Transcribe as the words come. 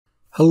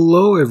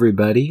Hello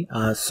everybody,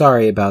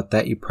 sorry about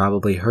that, you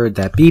probably heard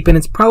that beep, and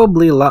it's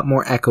probably a lot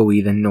more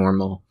echoey than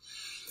normal.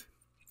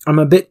 I'm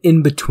a bit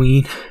in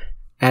between.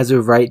 As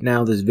of right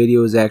now, this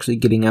video is actually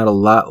getting out a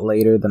lot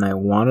later than I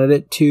wanted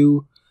it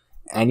to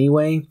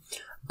anyway,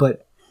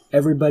 but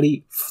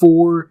everybody,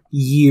 4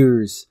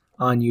 years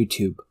on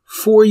YouTube.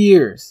 4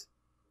 years!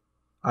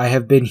 I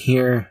have been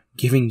here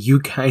giving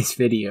you guys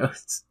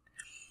videos.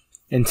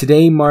 And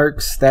today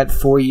marks that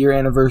 4-year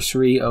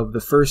anniversary of the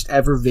first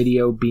ever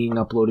video being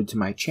uploaded to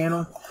my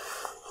channel,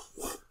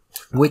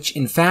 which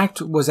in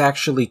fact was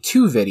actually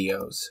 2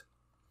 videos.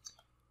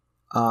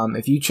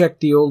 If you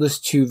check the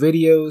oldest 2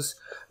 videos,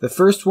 the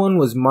first one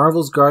was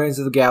Marvel's Guardians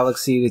of the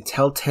Galaxy, the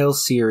Telltale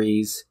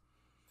series,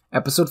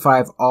 Episode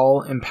 5,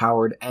 All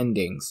Empowered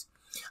Endings.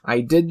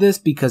 I did this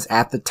because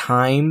at the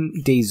time,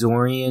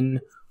 Dazorian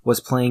was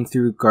playing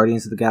through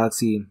Guardians of the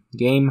Galaxy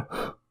game,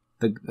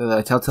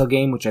 the Telltale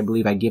game, which I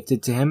believe I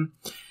gifted to him,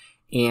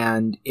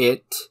 and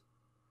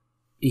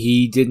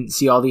he didn't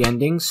see all the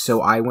endings,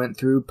 so I went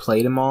through,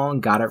 played them all,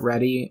 and got it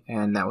ready,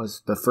 and that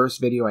was the first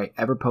video I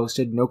ever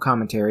posted, no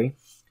commentary.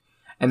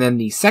 And then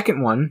the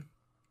second one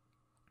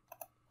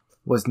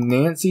was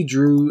Nancy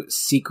Drew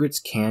Secrets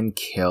Can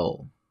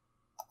Kill.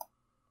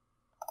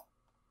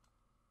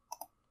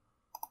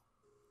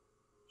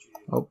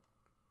 Oh.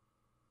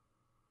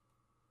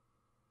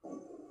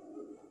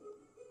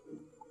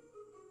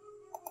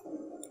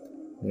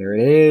 There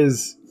it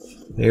is.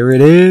 There it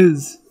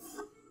is.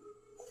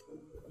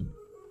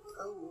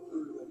 Hello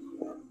everybody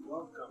and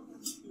welcome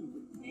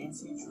to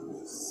Nancy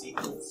Drew's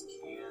Secrets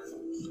Can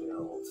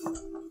Kill.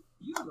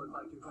 You look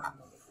like you're going to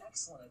make an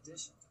excellent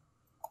addition.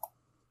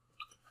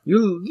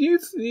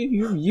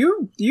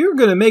 You're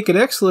gonna make an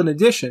excellent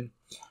addition.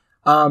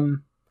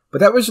 But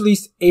that was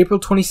released April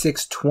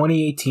 26,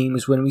 2018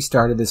 was when we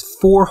started this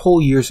 4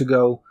 whole years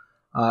ago,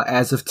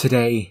 as of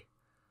today.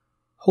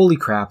 Holy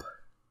crap.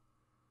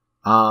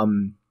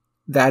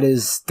 That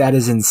is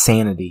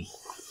insanity.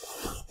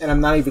 And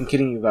I'm not even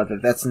kidding you about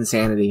that. That's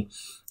insanity.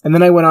 And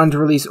then I went on to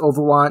release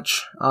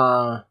Overwatch,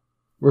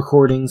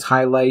 recordings,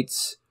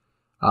 highlights,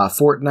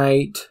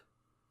 Fortnite,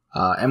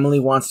 Emily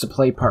Wants to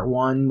Play Part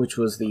 1, which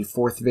was the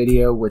 4th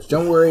video, which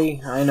don't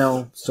worry, I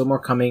know, still more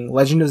coming.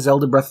 Legend of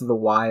Zelda Breath of the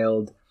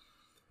Wild,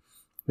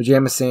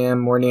 Pajama Sam,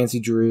 more Nancy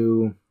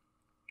Drew.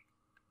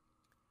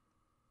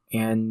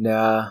 And,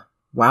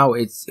 wow,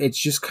 it's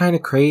just kind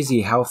of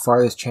crazy how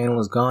far this channel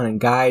has gone. And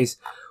guys,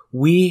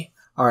 we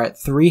are at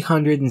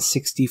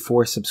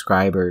 364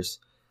 subscribers.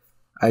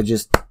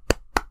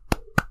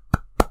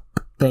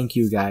 Thank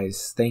you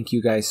guys. Thank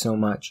you guys so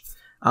much.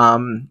 I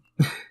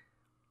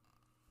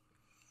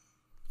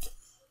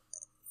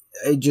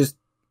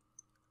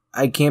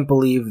can't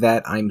believe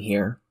that I'm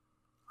here.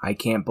 I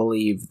can't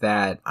believe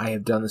that I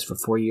have done this for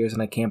 4 years,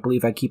 and I can't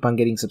believe I keep on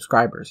getting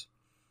subscribers.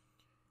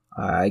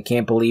 I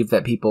can't believe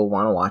that people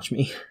want to watch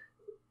me.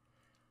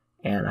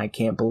 And I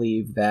can't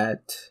believe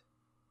that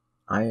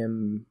I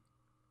am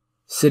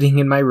sitting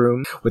in my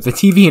room with the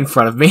TV in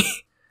front of me.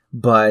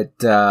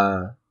 But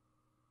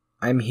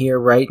I'm here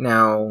right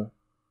now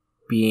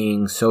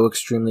being so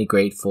extremely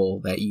grateful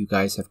that you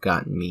guys have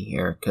gotten me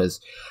here. Because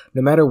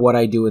no matter what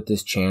I do with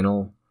this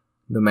channel,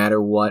 no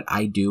matter what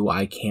I do,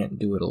 I can't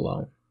do it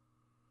alone.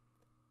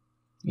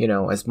 You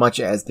know, as much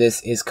as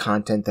this is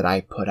content that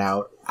I put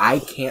out, I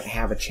can't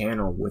have a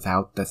channel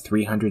without the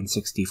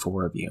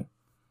 364 of you.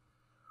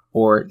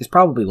 Or it's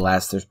probably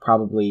less. There's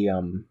probably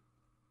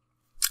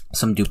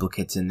some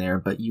duplicates in there,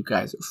 but you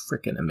guys are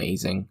freaking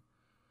amazing.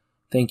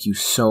 Thank you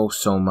so,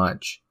 so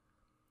much.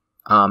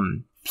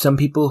 Some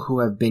people who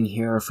have been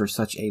here for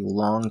such a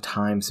long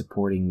time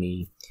supporting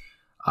me.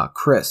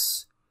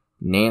 Chris,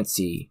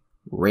 Nancy,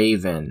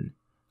 Raven,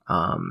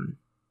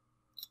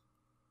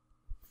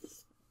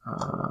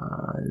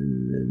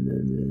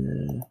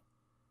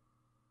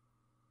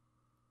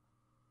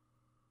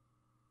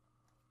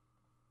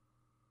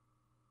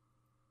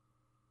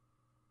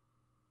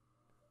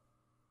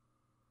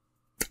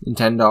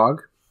 Nintendog.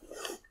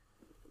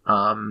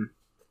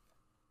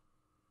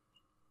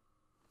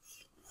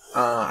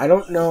 I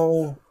don't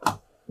know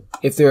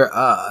if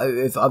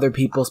if other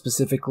people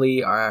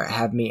specifically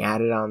have me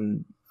added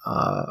on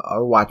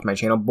or watch my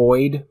channel.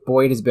 Boyd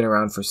has been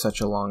around for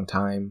such a long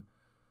time.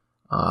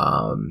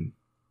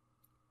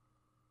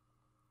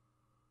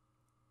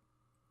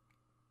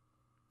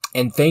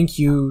 And thank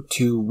you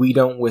to We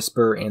Don't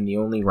Whisper and The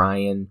Only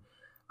Ryan.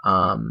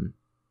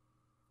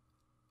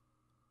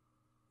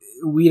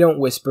 We Don't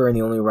Whisper and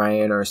The Only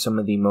Ryan are some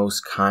of the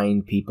most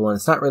kind people, and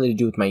it's not really to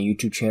do with my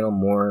YouTube channel,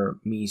 more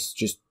me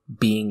just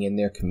being in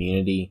their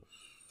community.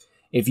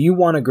 If you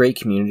want a great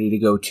community to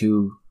go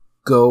to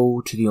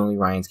The Only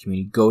Ryan's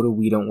community, go to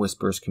We Don't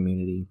Whisper's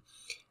community.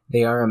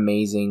 They are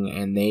amazing,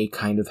 and they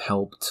kind of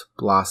helped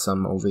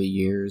blossom over the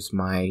years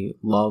my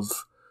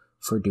love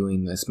for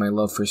doing this, my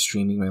love for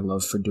streaming, my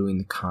love for doing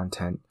the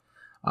content.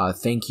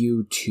 Thank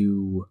you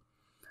to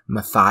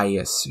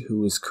Matthias,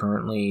 who is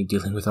currently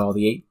dealing with all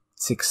the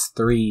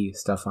 863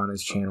 stuff on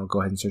his channel.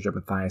 Go ahead and search up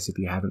Matthias if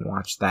you haven't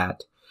watched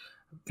that.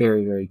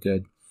 Very, very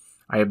good.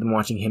 I have been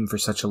watching him for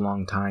such a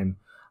long time.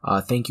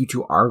 Thank you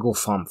to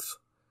Arglefumf,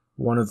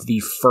 one of the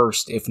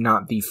first, if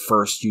not the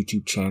first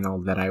YouTube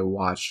channel that I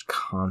watched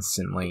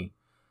constantly.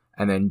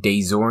 And then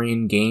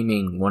Dazorian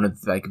Gaming, one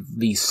of like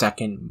the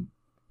second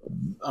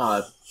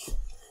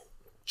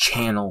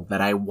channel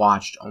that I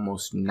watched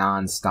almost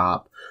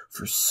non-stop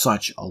for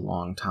such a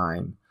long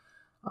time.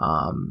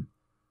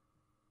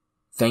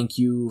 Thank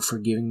you for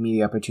giving me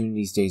the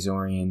opportunities,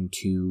 Dazorian,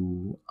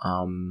 to,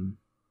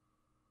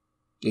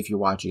 if you're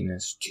watching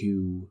this,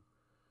 to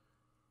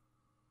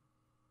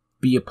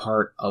be a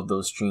part of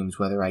those streams,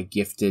 whether I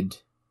gifted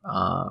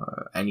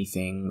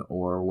anything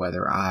or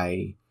whether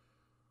I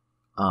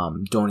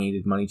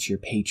donated money to your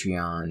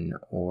Patreon,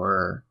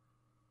 or,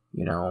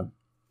 you know,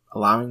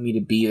 allowing me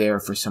to be there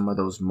for some of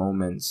those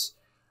moments,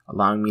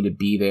 allowing me to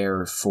be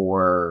there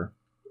for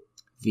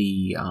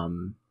the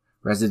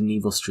Resident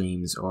Evil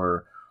streams,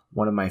 or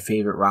one of my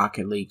favorite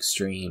Rocket League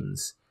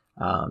streams.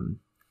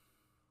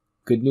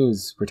 Good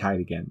news, we're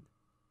tied again.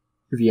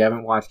 If you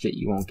haven't watched it,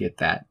 you won't get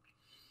that.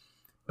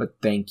 But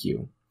thank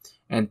you.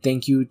 And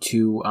thank you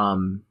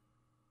to,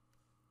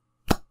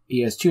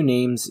 he has two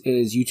names.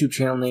 His YouTube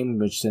channel name,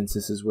 which since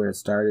this is where it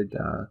started,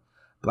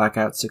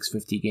 Blackout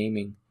 650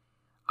 Gaming.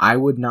 I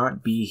would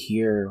not be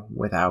here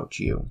without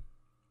you.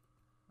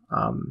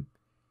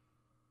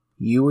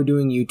 You were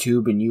doing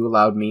YouTube and you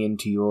allowed me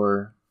into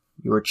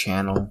your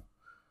channel.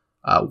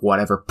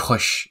 Whatever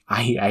push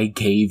I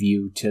gave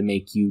you to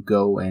make you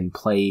go and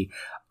play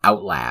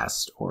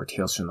Outlast, or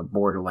Tales from the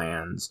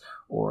Borderlands,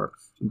 or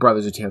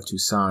Brothers of Tale of Two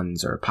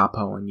Sons, or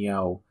Papo and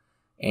Yo,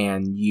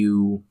 and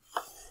you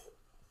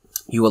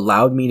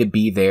allowed me to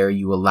be there.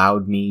 You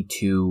allowed me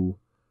to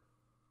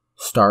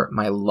start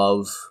my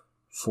love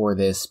for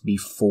this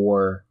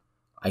before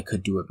I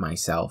could do it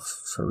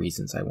myself, for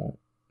reasons I won't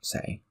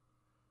say.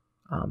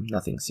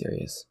 Nothing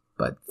serious,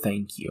 but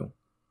thank you.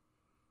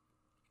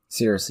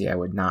 Seriously, I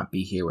would not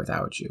be here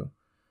without you.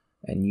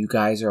 And you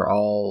guys are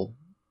all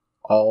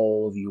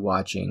of you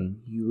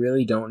watching, you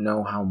really don't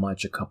know how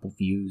much a couple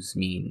views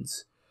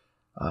means.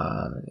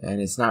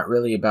 And it's not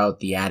really about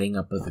the adding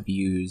up of the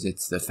views,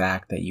 it's the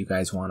fact that you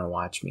guys want to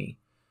watch me.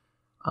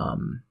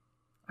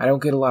 I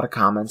don't get a lot of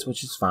comments,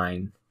 which is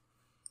fine.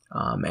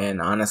 And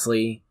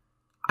honestly,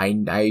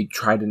 I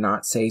try to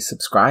not say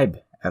subscribe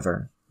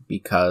ever,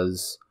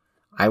 because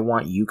I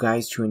want you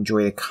guys to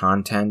enjoy the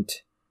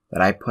content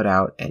that I put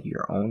out at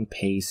your own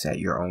pace, at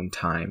your own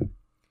time.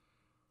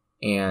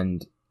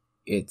 And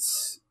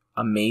it's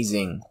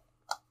amazing.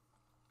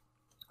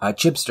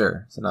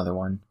 Chipster is another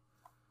one.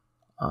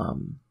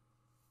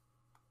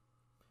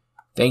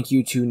 Thank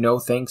you to No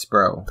Thanks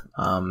Bro,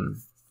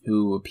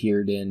 who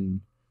appeared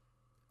in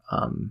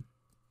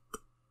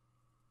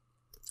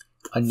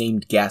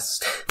Unnamed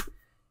Guest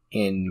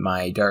in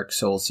my Dark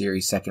Souls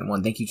series, second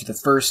one. Thank you to the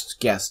first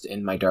guest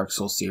in my Dark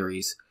Souls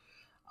series.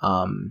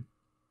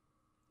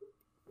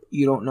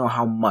 You don't know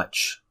how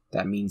much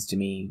that means to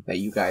me that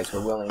you guys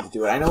were willing to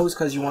do it. I know it's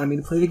because you wanted me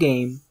to play the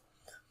game.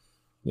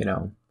 You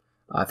know.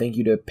 Thank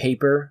you to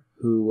Paper,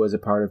 who was a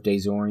part of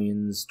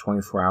Dazorian's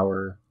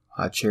 24-hour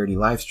charity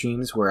live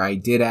streams, where I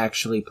did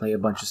actually play a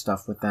bunch of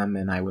stuff with them,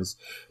 and I was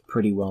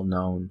pretty well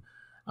known.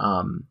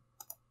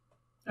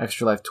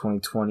 Extra Life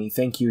 2020.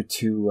 Thank you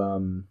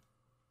to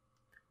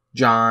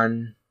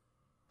John,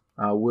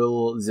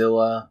 Will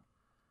Zilla,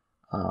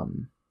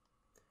 and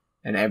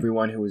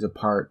everyone who was a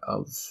part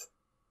of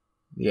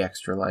the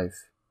Extra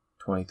Life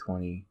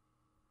 2020.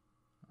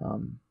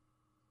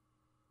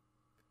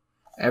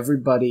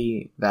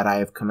 Everybody that I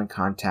have come in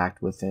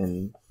contact with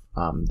in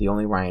the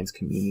Only Ryan's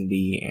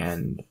community,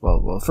 and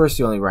well, first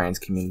the Only Ryan's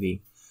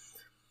community,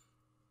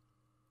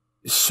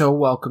 so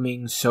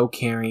welcoming, so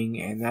caring,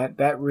 and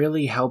that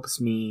really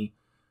helps me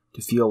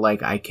to feel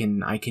like I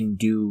can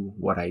do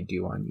what I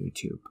do on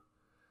YouTube.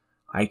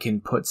 I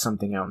can put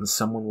something out and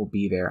someone will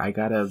be there. I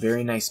got a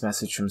very nice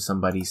message from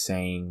somebody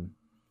saying,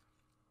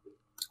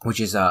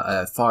 which is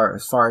as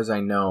far as I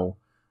know,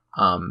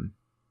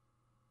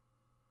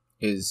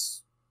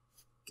 is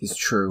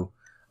true.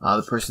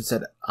 The person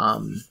said,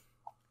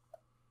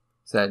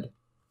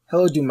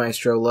 "Hello,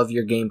 Maestro, love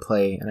your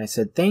gameplay." And I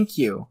said, "Thank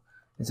you."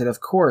 And said, "Of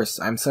course,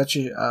 I'm such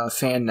a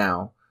fan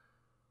now.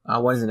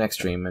 When's the next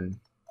stream?" And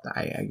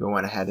I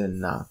went ahead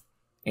and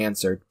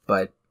answered,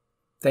 but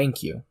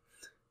thank you.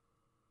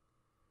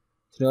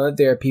 To know that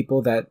there are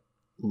people that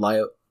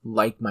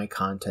like my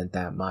content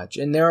that much,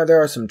 and there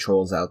are some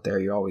trolls out there.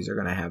 You always are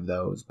going to have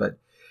those, but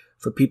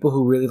for people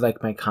who really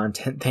like my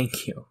content,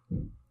 thank you.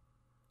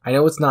 I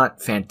know it's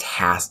not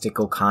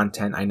fantastical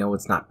content. I know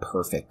it's not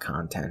perfect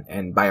content,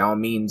 and by all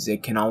means,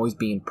 it can always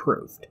be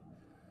improved.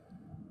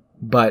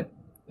 But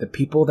the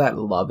people that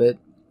love it,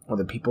 or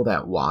the people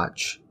that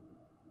watch,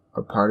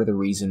 are part of the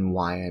reason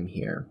why I'm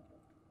here.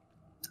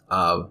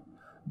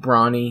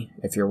 Brawny,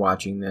 if you're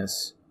watching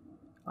this,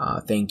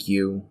 thank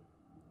you.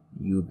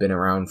 You've been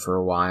around for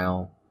a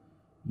while.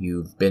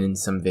 You've been in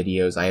some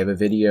videos. I have a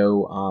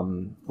video,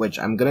 which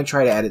I'm going to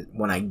try to edit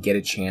when I get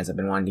a chance. I've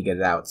been wanting to get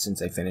it out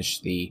since I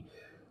finished the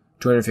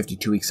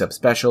 252 week sub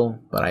special,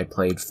 but I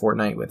played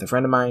Fortnite with a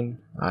friend of mine.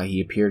 He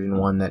appeared in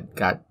one that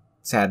got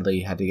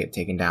sadly had to get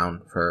taken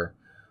down for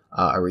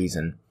a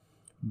reason.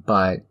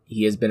 But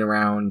he has been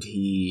around,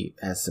 he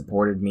has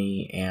supported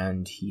me,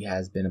 and he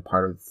has been a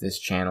part of this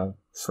channel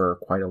for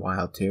quite a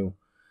while too.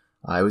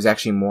 It was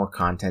actually more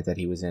content that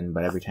he was in,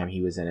 but every time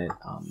he was in it,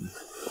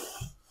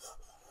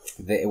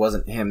 it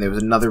wasn't him. There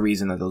was another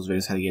reason that those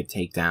videos had to get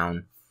taken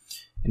down,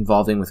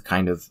 involving with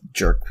kind of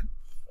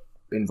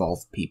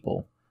involved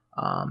people.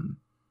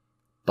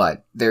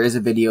 But there is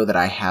a video that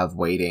I have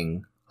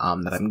waiting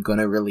that I'm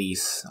gonna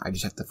release. I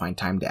just have to find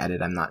time to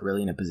edit. I'm not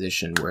really in a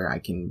position where I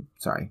can,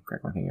 sorry,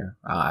 crack my finger,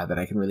 that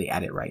I can really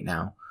edit right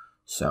now.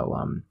 So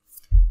I'm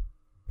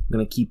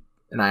gonna keep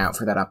an eye out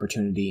for that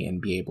opportunity and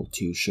be able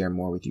to share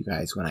more with you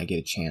guys when I get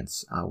a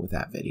chance with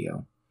that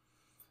video.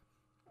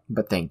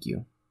 But thank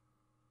you.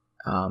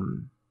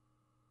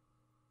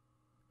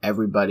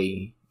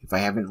 Everybody, if I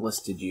haven't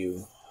listed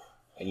you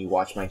and you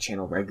watch my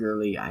channel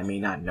regularly, I may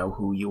not know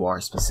who you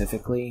are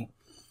specifically.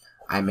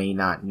 I may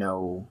not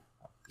know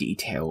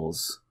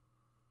details,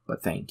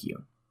 but thank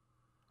you.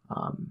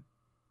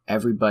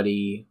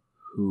 Everybody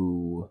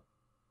who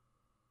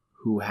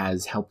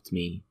has helped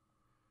me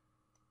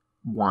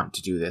want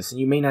to do this, and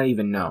you may not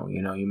even know,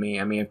 you know, I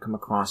may have come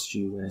across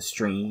you in a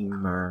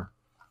stream or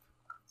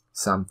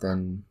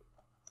something,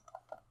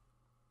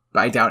 but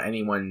I doubt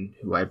anyone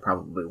who I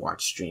probably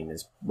watch stream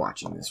is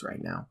watching this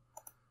right now.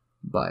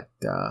 But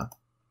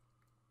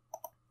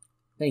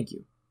thank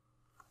you.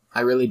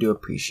 I really do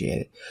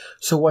appreciate it.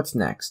 So what's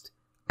next?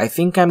 I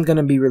think I'm going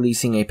to be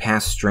releasing a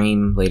past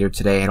stream later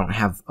today. I don't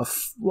have a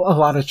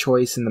lot of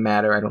choice in the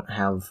matter. I don't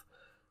have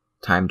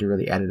time to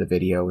really edit a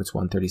video. It's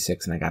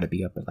 1:36 and I got to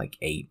be up at like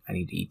 8. I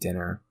need to eat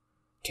dinner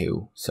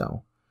too.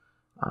 So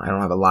I don't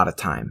have a lot of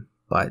time,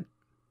 but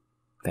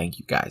thank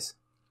you guys.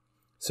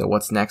 So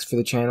what's next for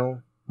the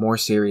channel? More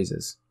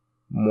series.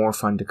 More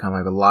fun to come. I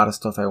have a lot of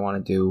stuff I want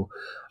to do.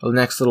 The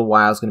next little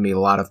while is going to be a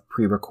lot of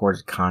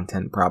pre-recorded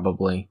content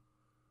probably,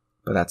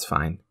 but that's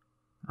fine.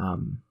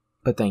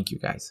 But thank you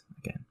guys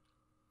again.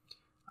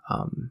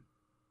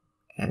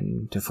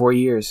 And to 4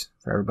 years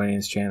for everybody in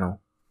this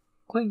channel.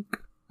 Clink.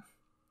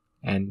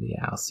 And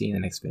yeah, I'll see you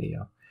in the next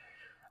video.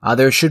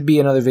 There should be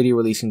another video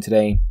releasing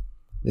today.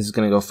 This is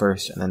going to go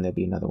first, and then there'll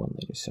be another one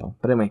later. So,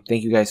 but anyway,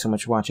 thank you guys so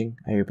much for watching.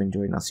 I hope you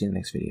enjoyed, and I'll see you in the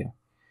next video.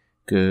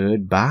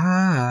 Goodbye.